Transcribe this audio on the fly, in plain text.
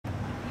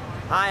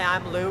Hi,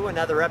 I'm Lou,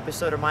 another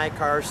episode of My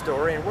Car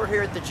Story, and we're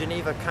here at the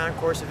Geneva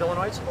Concourse of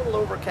Illinois. It's a little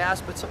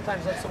overcast, but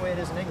sometimes that's the way it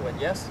is in England,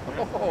 yes?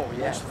 Oh,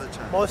 yes. Most of the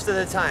time. Most of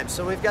the time.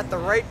 So we've got the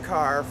right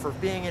car for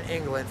being in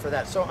England for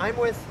that. So I'm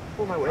with,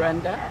 who am I with?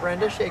 Brenda.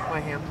 Brenda, shake my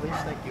hand, please.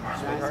 Thank you,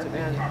 sweetheart.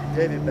 And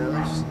David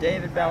Bellis.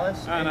 David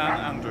Bellis. And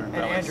Andrew And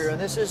Bellis. Andrew, and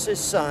this is his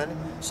son.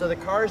 So the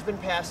car has been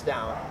passed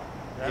down.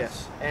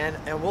 Yes. And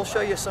we'll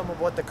show you some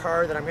of what the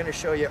car that I'm going to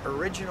show you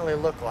originally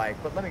looked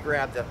like. But let me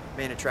grab the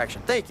main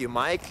attraction. Thank you,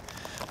 Mike.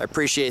 I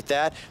appreciate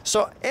that.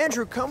 So,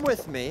 Andrew, come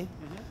with me.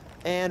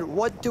 And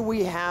what do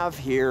we have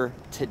here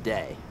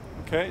today?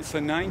 Okay, it's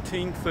a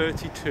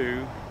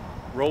 1932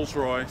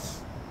 Rolls-Royce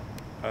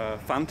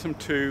Phantom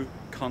II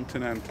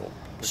Continental.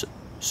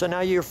 So now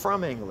you're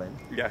from England.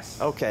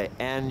 Yes. Okay,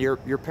 and your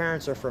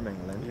parents are from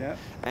England. Yeah.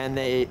 And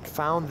they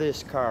found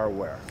this car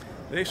where?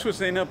 This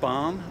was in a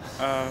barn.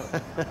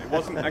 It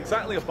wasn't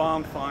exactly a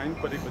barn find,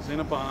 but it was in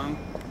a barn.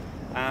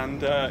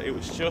 And it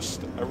was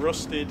just a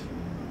rusted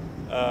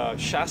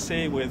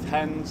chassis with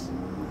hens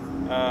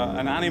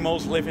and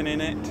animals living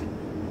in it.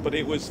 But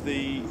it was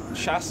the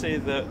chassis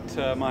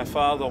that my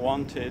father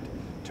wanted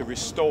to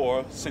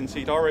restore, since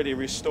he'd already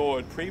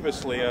restored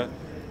previously a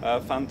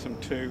Phantom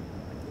II,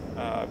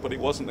 but it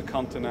wasn't the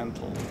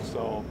Continental.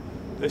 So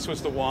this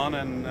was the one,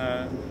 and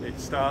it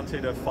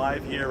started a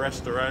 5-year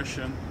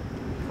restoration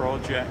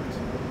project,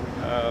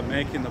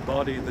 making the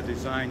body the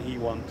design he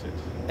wanted.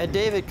 And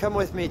David, come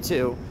with me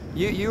too.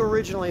 You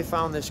originally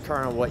found this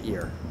car in what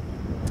year?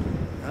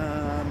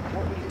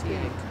 What would it be?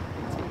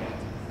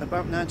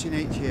 About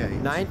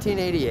 1988.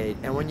 1988.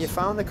 And when you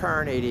found the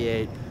car in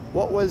 '88,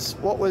 what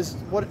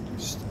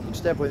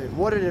step with me?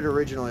 What did it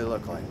originally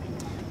look like?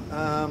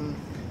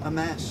 A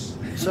mess.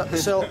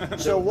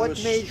 So what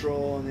was made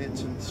straw on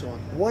it and so on?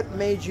 What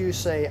made you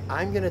say,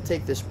 I'm going to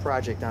take this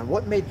project on?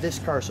 What made this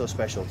car so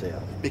special to you?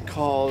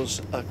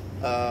 Because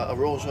a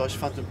Rolls-Royce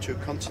Phantom II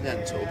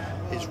Continental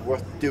is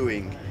worth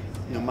doing,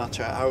 no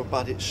matter how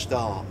bad it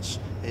starts.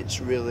 It's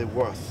really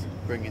worth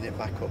bringing it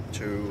back up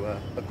to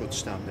a good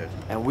standard.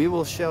 And we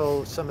will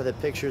show some of the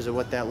pictures of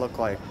what that looked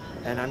like.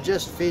 And I'm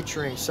just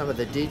featuring some of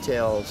the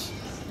details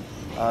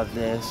of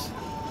this,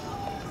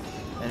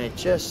 and it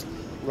just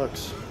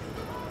looks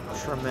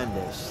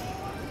tremendous.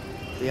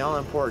 The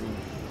all-important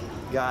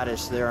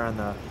goddess there on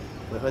the,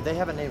 but they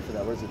have a name for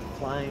that. What is it?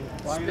 Flying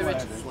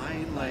Spirit.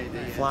 Flying lady.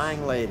 Yes.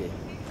 Flying lady.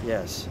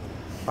 Yes.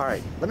 All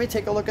right. Let me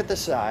take a look at the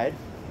side.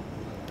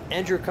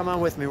 Andrew, come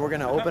on with me. We're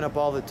going to open up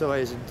all the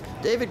toys. And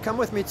David, come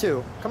with me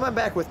too. Come on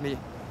back with me,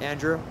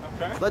 Andrew.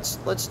 Okay.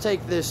 Let's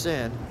take this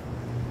in.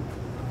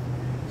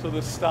 So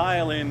the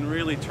styling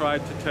really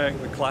tried to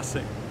take the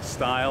classic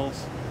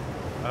styles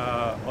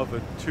of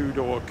a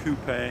two-door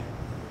coupe.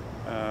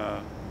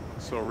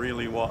 So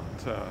really what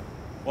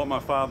my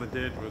father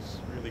did was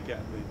really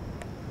get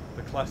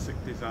the classic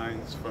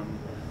designs from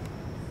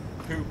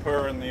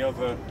Cooper and the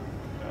other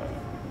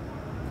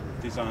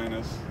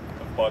designers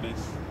of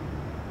bodies.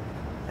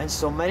 And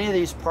so many of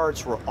these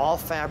parts were all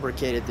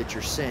fabricated that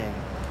you're seeing,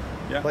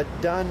 Yeah. but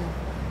done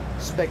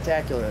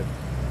spectacular.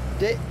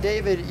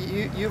 David,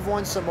 you've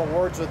won some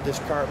awards with this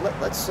car.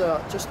 Let's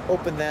just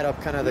open that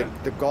up, kind of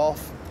the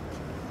golf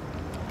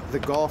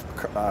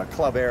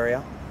club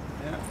area.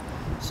 Yeah.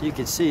 So you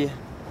can see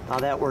how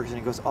that works, and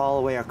it goes all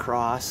the way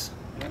across.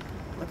 Yeah.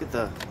 Look at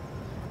the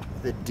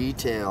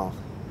detail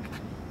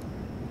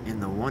in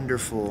the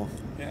wonderful.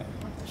 Yeah.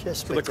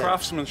 Just So the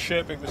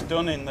craftsmanship, it was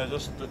done in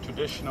just the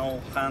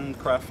traditional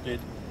handcrafted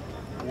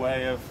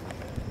way of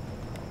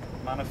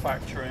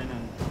manufacturing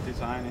and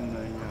designing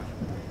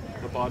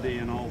the body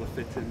and all the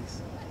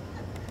fittings.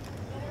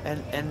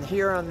 And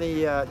here on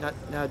the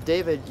now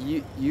David,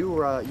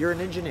 you're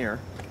an engineer.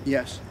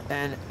 Yes.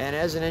 And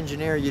as an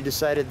engineer, you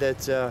decided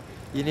that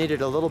you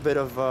needed a little bit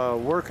of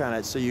work on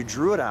it, so you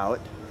drew it out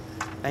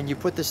and you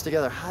put this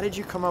together. How did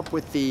you come up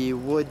with the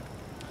wood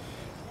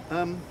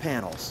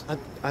panels?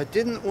 I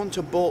didn't want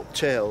a boat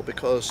tail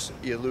because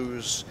you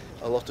lose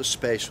a lot of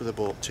space with a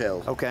boat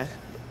tail. Okay.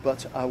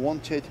 But I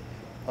wanted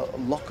a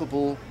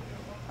lockable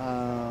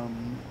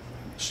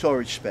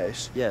storage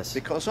space. Yes.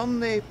 Because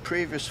on the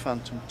previous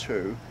Phantom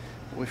II,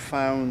 we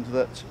found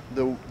that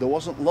there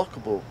wasn't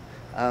lockable,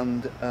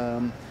 and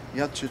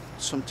you had to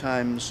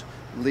sometimes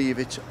leave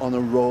it on a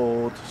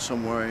road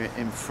somewhere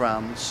in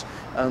France.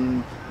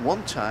 And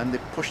one time they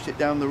pushed it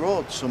down the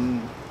road,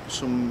 some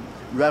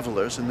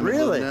revelers in the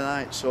middle of the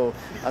night. So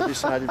I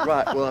decided,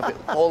 right, we'll have it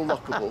all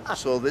lockable.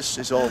 So this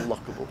is all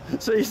lockable.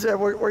 So you said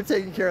we're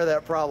taking care of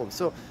that problem.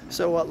 So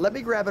let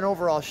me grab an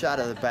overall shot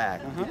of the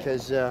back,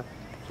 because the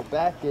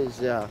back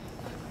is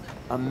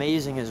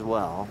amazing as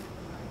well.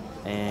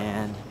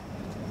 And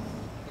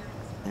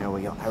there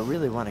we go. I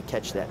really want to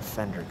catch that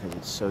fender because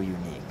it's so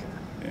unique.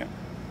 Yeah.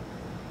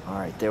 All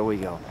right, there we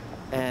go.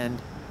 And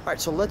all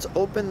right, so let's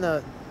open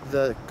the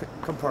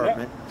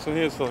compartment. Yeah. So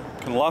here's you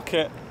can lock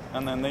it,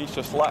 and then these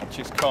just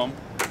latches come,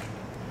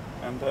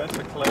 and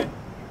basically.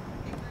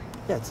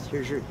 Yeah,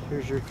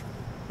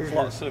 here's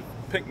lots of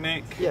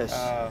picnic. Yes,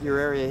 your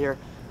area here,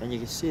 and you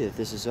can see that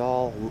this is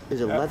all.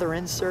 Is it leather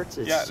inserts?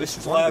 It's yeah, this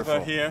is wonderful.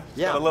 leather here. It's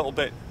yeah, got a little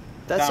bit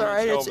That's all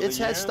right. damaged over It's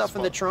the had years, stuff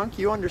in the but- trunk.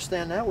 You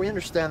understand that. We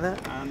understand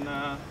that. And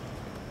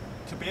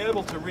to be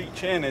able to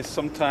reach in is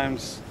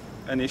sometimes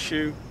an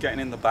issue, getting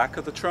in the back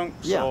of the trunk.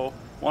 Yeah. So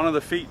one of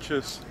the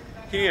features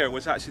here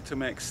was actually to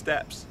make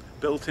steps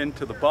built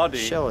into the body.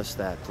 Show us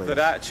that, please. That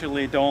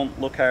actually don't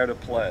look out of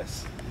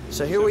place.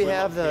 So here we if we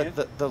have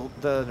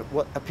look the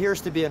what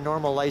appears to be a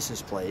normal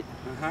license plate.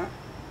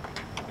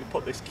 We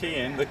put this key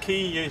in. The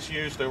key is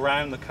used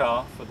around the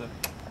car for the.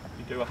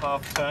 You do a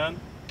half turn,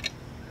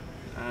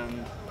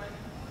 and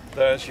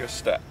there's your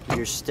step.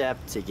 Your step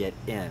to get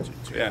in.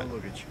 Yeah.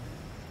 Luggage.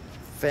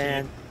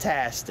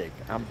 Fantastic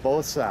on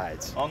both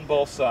sides. On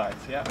both sides,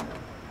 yeah.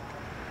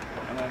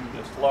 And then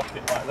just lock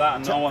it like that,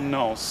 and no one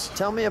knows.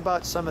 Tell me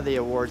about some of the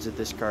awards that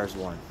this car's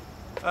won.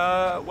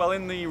 Well,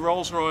 in the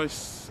Rolls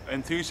Royce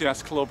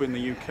Enthusiast Club in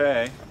the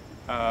UK,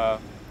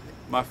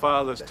 my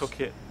father's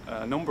took it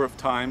a number of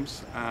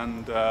times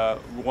and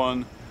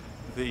won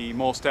the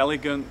most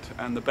elegant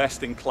and the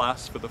best in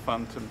class for the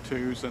Phantom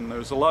IIs, and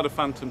there's a lot of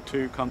Phantom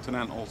II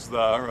Continentals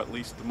there, at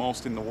least the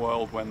most in the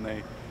world when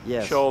they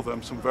show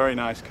them, some very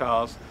nice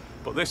cars.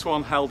 But this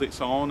one held its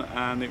own,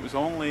 and it was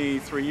only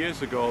 3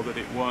 years ago that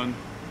it won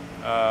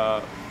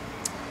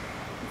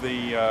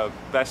the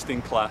best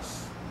in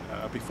class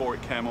before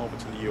it came over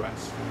to the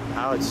US.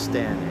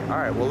 Outstanding. All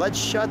right, well, let's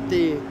shut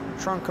the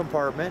trunk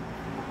compartment.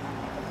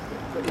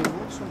 But you've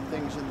won some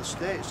things in the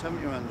States,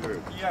 haven't you,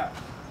 Andrew? Yeah.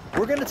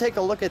 We're going to take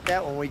a look at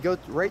that when we go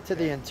right to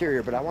the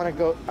interior, but I want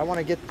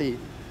to get the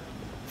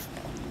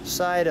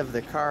side of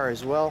the car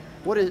as well.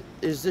 What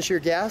is this your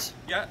gas?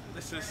 Yeah,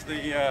 this is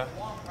the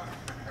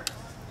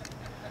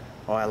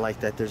Oh, I like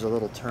that. There's a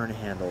little turn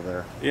handle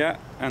there. yeah,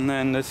 and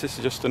then this is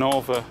just an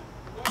over.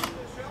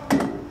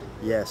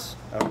 Yes.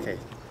 Okay.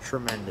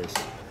 Tremendous.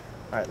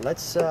 All right,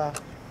 let's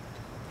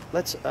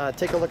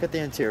take a look at the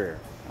interior.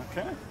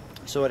 Okay.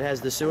 So it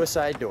has the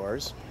suicide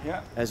doors,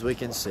 Yeah. as we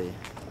can see,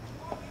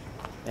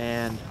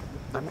 and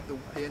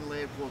The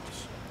inlaid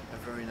woods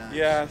are very nice.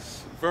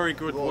 Yes, very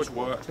good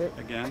Rosewood. woodwork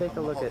again. take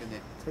a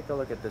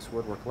look at this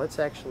woodwork. Let's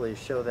actually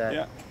show that.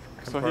 Yeah.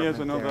 So here's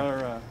compartment there.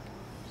 another.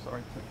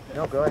 Sorry.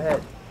 No, go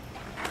ahead.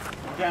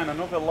 Again,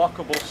 another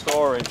lockable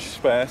storage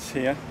space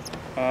here.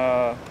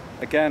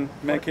 Again,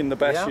 making the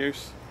best Yeah.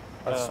 use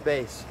Of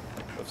space.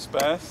 of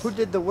space. Who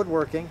did the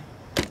woodworking?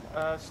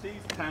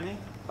 Steve Penny.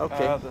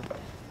 Okay.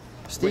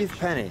 Steve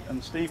Penny.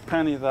 And Steve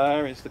Penny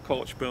there is the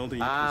coach builder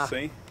you Ah. can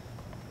see.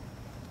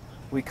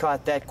 We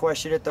caught that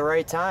question at the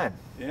right time.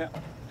 Yeah.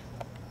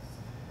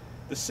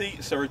 The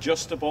seats are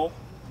adjustable,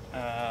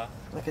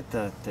 Look at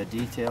the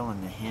detail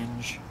and the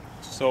hinge.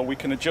 so we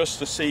can adjust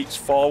the seats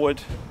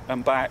forward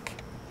and back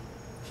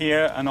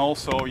here, and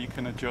also you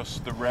can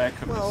adjust the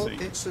RREC of Well, the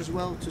seat. it's as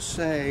well to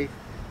say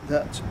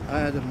that I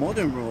had a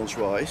modern Rolls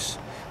Royce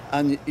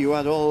and you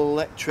had all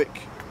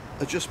electric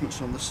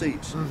adjustments on the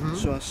seats.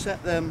 So I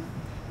set them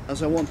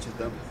as I wanted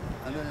them,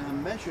 and then I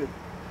measured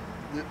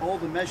all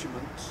the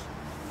measurements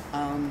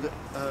and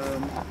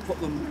put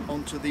them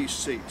onto these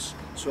seats.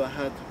 So I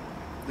had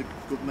the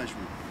good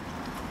measurement.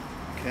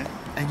 Okay.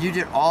 And you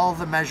did all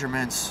the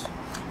measurements.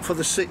 For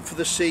the seat,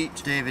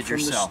 David, from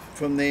yourself.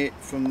 from the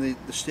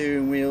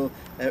steering wheel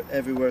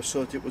everywhere,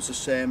 so that it was the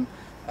same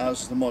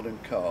as the modern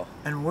car.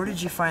 And where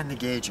did you find the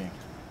gauging?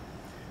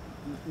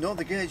 No,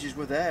 the gauges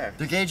were there.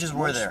 The gauges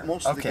were there.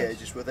 Most of the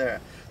gauges were there.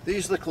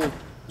 These little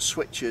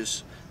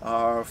switches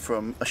are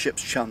from a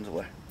ship's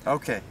chandelier.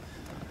 Okay.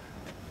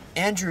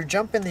 Andrew,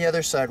 jump in the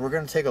other side. We're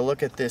going to take a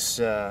look at this,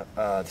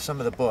 some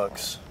of the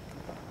books.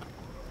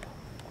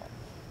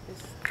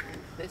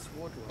 This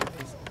woodwork,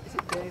 is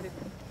it David?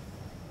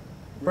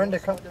 Brenda,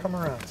 come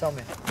around. Tell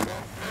me.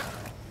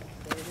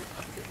 David, is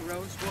it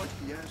rosewood?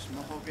 Yes,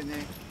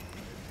 mahogany,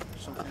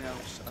 something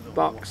else. I don't know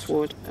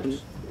Boxwood what it and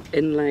was.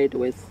 inlaid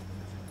with.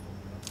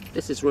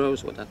 This is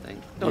rosewood, I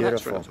think. No,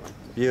 Beautiful. that's rosewood.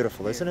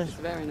 Beautiful, isn't it? It's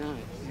very nice.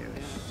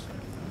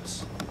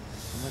 Yes.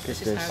 Look at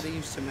This is how they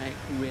used to make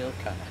real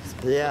cars.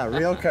 Yeah,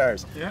 real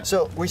cars. Yeah.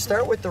 So we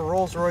start with the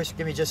Rolls-Royce.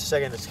 Give me just a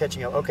second. It's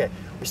catching up. Okay.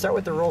 We start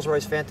with the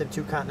Rolls-Royce Phantom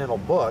II Continental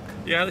book.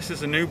 Yeah, this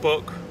is a new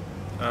book.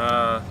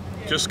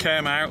 Just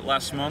came out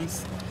last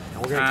month.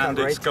 And we're going to cut And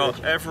right it's to got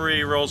it.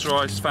 every Rolls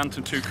Royce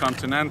Phantom II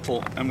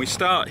Continental. And we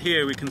start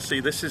here, we can see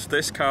this is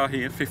this car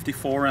here,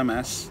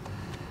 54MS.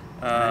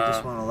 I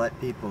just want to let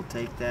people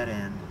take that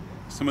in.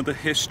 Some of the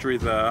history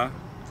there.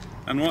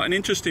 And what an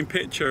interesting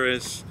picture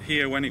is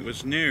here when it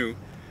was new.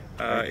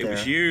 Right it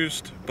was there.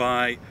 used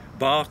by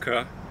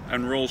Barker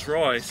and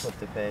Rolls-Royce Flip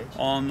the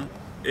page.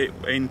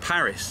 in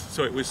Paris.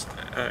 So it was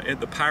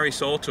at the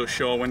Paris Auto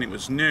Show when it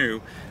was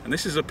new, and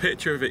this is a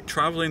picture of it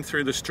traveling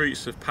through the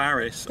streets of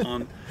Paris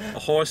on a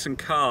horse and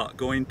cart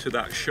going to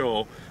that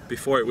show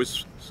before it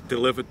was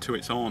delivered to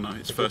its owner,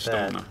 its first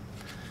that. owner.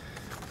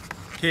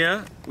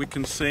 Here we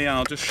can see,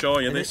 I'll just show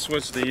you, And this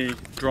was the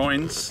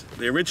drawings,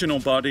 the original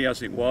body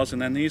as it was,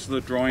 and then these are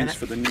the drawings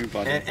for the new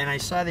body. And I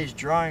saw these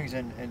drawings,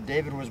 and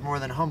David was more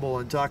than humble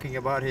in talking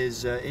about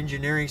his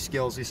engineering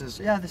skills. He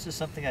says, yeah, this is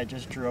something I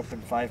just drew up in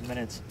 5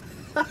 minutes.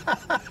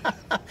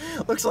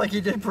 Looks like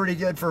he did pretty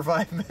good for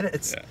 5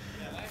 minutes. Yeah.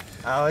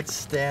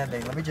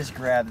 Outstanding. Let me just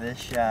grab this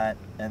shot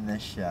and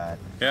this shot.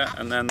 Yeah,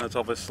 and then there's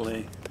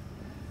obviously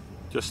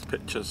just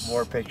pictures.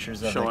 More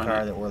pictures of the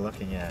car that we're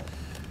looking at.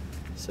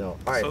 So,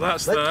 all right. So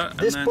that's that.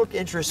 This book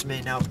interests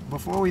me. Now,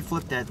 before we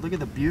flip that, look at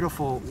the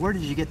beautiful. Where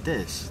did you get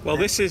this? Well,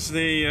 this is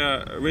the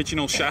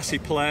original chassis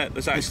plate.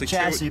 There's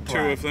actually two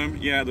of them.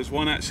 Yeah, there's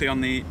one actually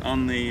on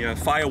the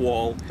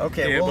firewall.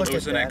 Okay, here, we'll but look there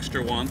was at an that.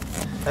 extra one.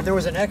 And there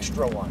was an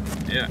extra one.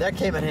 Yeah. That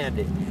came in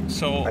handy.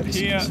 So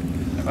here,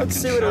 let's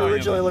see what it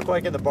originally looked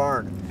like in the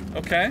barn.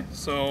 Okay,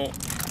 so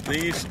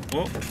these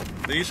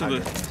are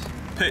the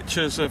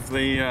pictures of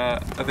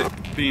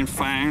it being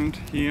found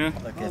here.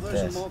 Look at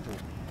this.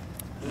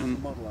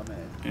 Model I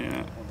made.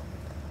 Yeah.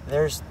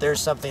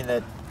 There's something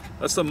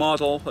That's the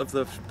model of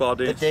the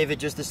body. that David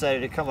just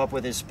decided to come up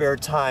with his spare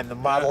time, the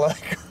model of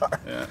the car.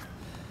 Yeah.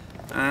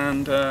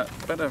 And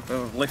better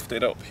lift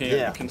it up here.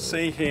 Yeah. You can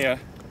see here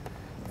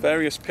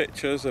various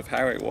pictures of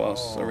how it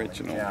was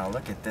original. Yeah,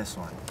 look at this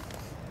one.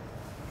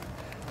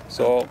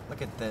 So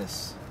look at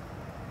this.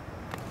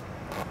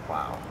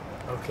 Wow.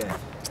 Okay.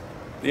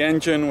 the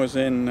engine was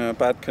in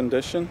bad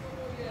condition.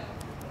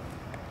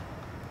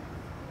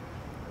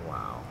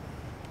 Wow.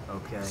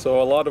 Okay.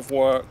 So a lot of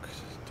work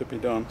to be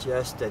done.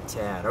 Just a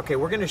tad. Okay,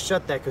 we're going to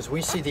shut that because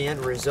we see the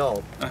end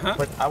result.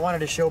 But I wanted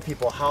to show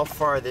people how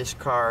far this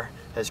car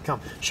has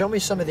come. Show me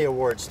some of the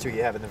awards too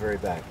you have in the very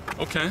back.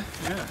 Okay,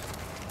 yeah.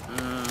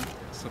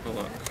 Let's have a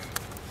look.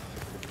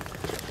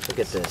 Look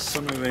at this.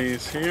 Some of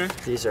these here.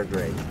 These are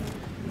great.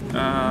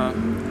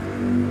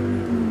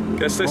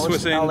 Guess this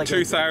was in elegant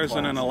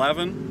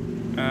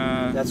 2011.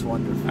 That's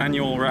wonderful.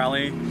 Annual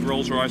rally,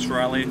 Rolls-Royce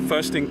rally.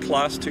 First in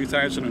class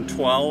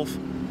 2012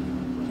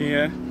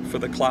 here for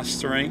the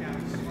class 3.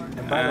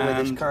 And by the way,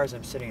 this car as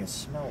I'm sitting, it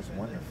smells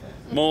wonderful.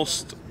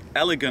 Most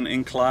elegant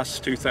in class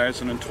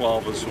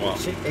 2012 as well.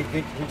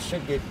 It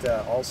should get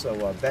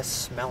also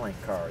best smelling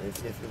car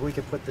if we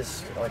could put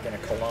this like in a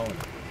cologne.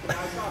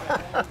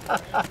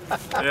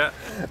 Yeah.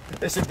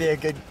 This would be a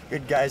good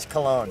guy's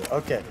cologne.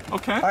 Okay.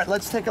 Okay. All right,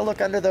 let's take a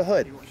look under the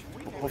hood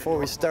before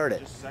we start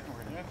it. Just a second,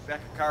 we're going to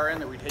back a car in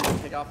that we'd hate to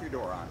take off your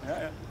door on.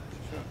 Yeah.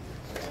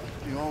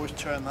 You always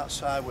turn that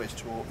sideways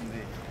to open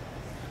the.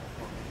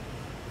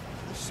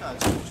 This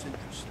side's most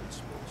interesting,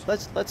 I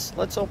suppose.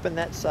 Let's open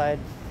that side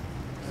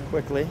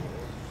quickly.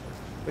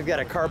 We've got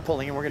a car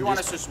pulling in. We're You gonna want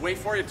us to just wait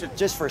for you to...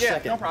 just for a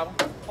second. No problem.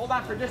 Hold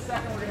on for just a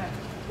second. We're going to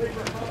wait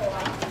for a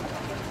photo.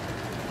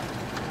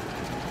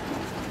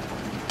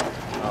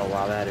 Oh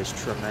wow, that is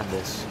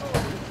tremendous.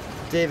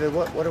 David,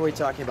 what are we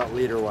talking about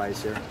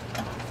liter-wise here?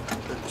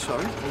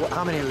 Sorry?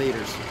 How many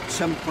liters?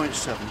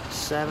 7.7.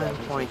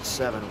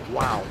 7.7.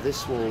 Wow,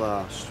 this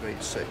will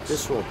Straight 6.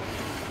 this will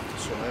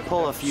So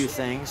pull a few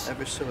things.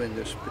 Every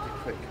cylinder's pretty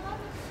quick.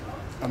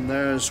 And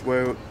there's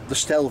where the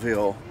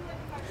Stelvio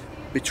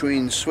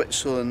between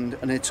Switzerland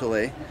and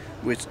Italy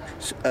with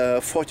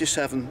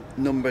 47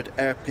 numbered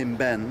hairpin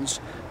bends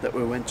that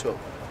we went up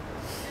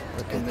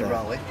in the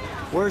rally.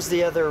 Where's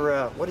the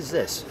other, what is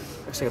this?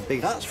 Looks like a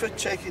big... That's for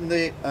taking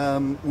the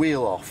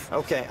wheel off.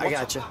 Okay, I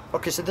gotcha.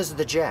 Okay, so this is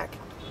the jack.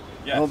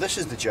 Yes. No, this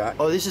is the jack.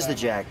 Oh, this is the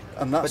jack.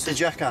 And that's the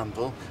jack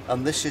handle,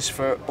 and this is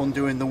for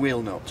undoing the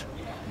wheel nut.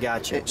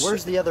 Gotcha.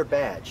 Where's the other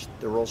badge?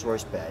 The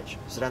Rolls-Royce badge?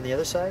 Is it on the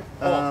other side?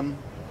 On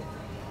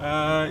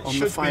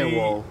the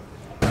firewall.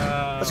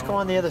 Let's go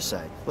on the other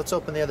side. Let's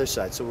open the other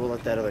side, so we'll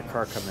let that other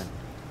car come in.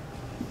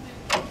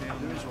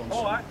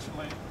 Oh,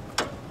 actually,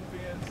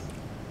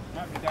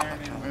 might be down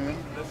in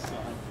this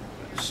side.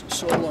 It's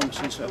so long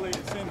since I...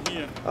 It's in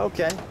here.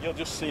 Okay. You'll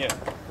just see it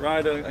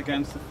right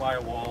against the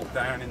firewall,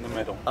 down in the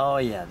middle. Oh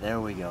yeah, there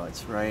we go.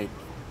 It's right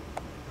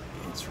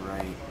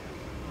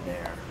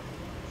there.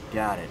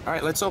 Got it. All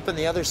right, let's open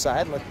the other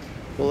side.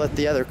 We'll let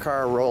the other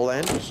car roll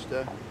in. Just,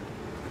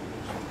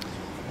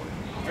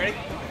 Ready?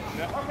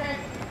 Yeah. Okay.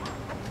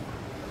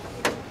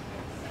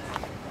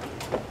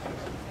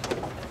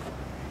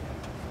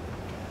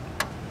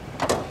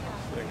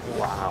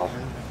 Wow.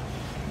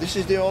 this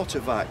is the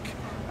autovac,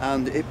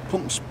 and it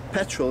pumps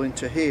petrol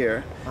into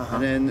here,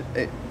 and then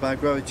by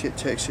gravity it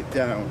takes it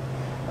down.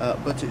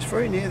 But it's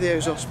very near the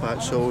exhaust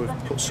pipe, so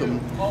we've put some,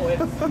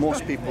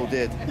 most people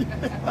did.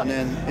 And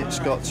then it's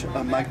got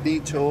a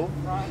magneto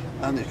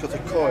and it's got a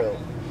coil.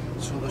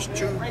 So there's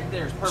two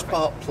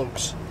spark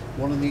plugs,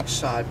 one on each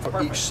side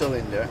for each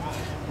cylinder.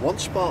 One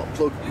spark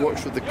plug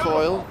works with the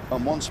coil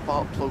and one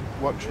spark plug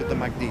works with the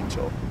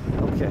magneto.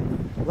 Okay,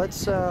 let's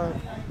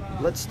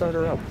start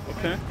her up.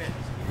 Okay.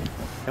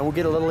 And we'll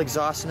get a little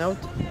exhaust note.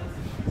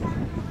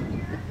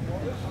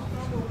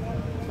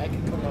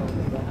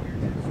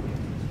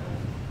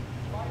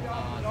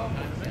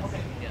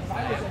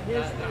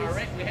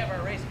 We have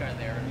our race car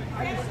there.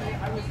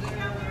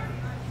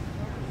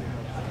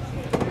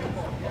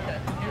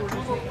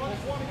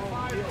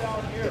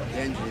 The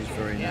engine is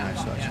very nice,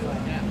 actually.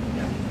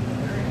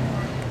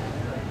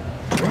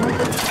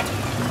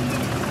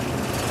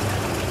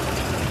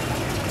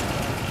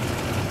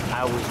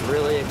 I was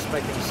really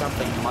expecting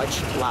something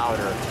much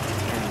louder,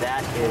 and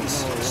that is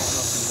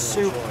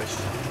super.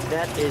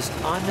 That is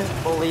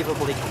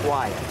unbelievably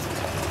quiet.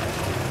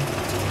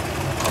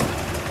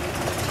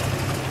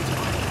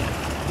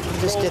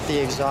 just get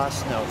the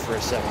exhaust note for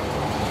a second.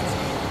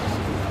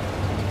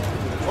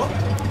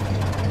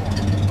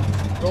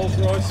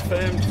 Rolls-Royce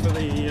famed for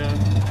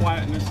the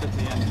quietness of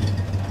the engine.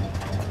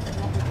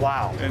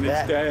 Wow. In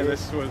its day,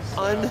 this was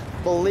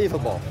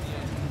unbelievable.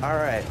 All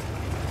right.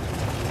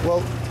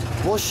 Well,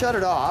 we'll shut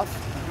it off.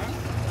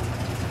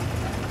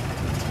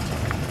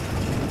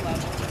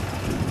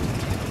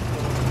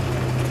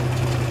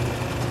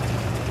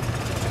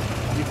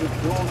 You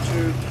could go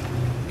to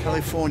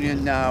California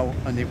now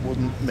and it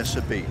wouldn't miss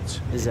a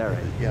beat. Is that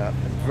right? Yeah,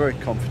 I'm very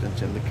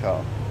confident in the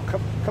car.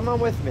 Come on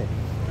with me.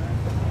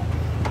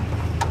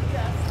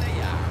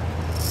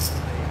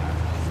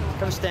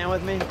 Come stand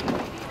with me.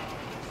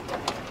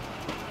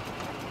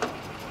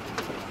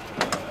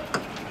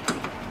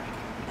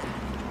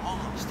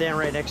 Stand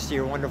right next to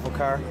your wonderful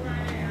car.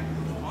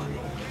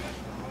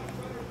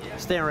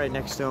 Stand right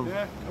next to him.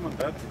 Yeah, come on,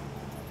 Dad.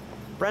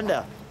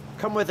 Brenda,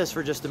 come with us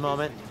for just a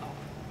moment.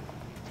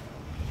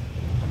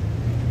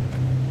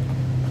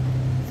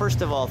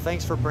 First of all,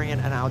 thanks for bringing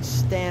an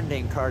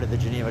outstanding car to the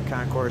Geneva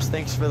Concourse.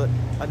 Thanks for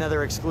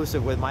another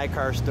exclusive with My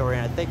Car Story,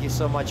 and I thank you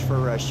so much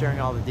for sharing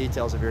all the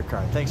details of your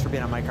car. Thanks for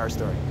being on My Car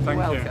Story. Thank you.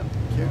 Welcome.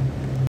 Thank you.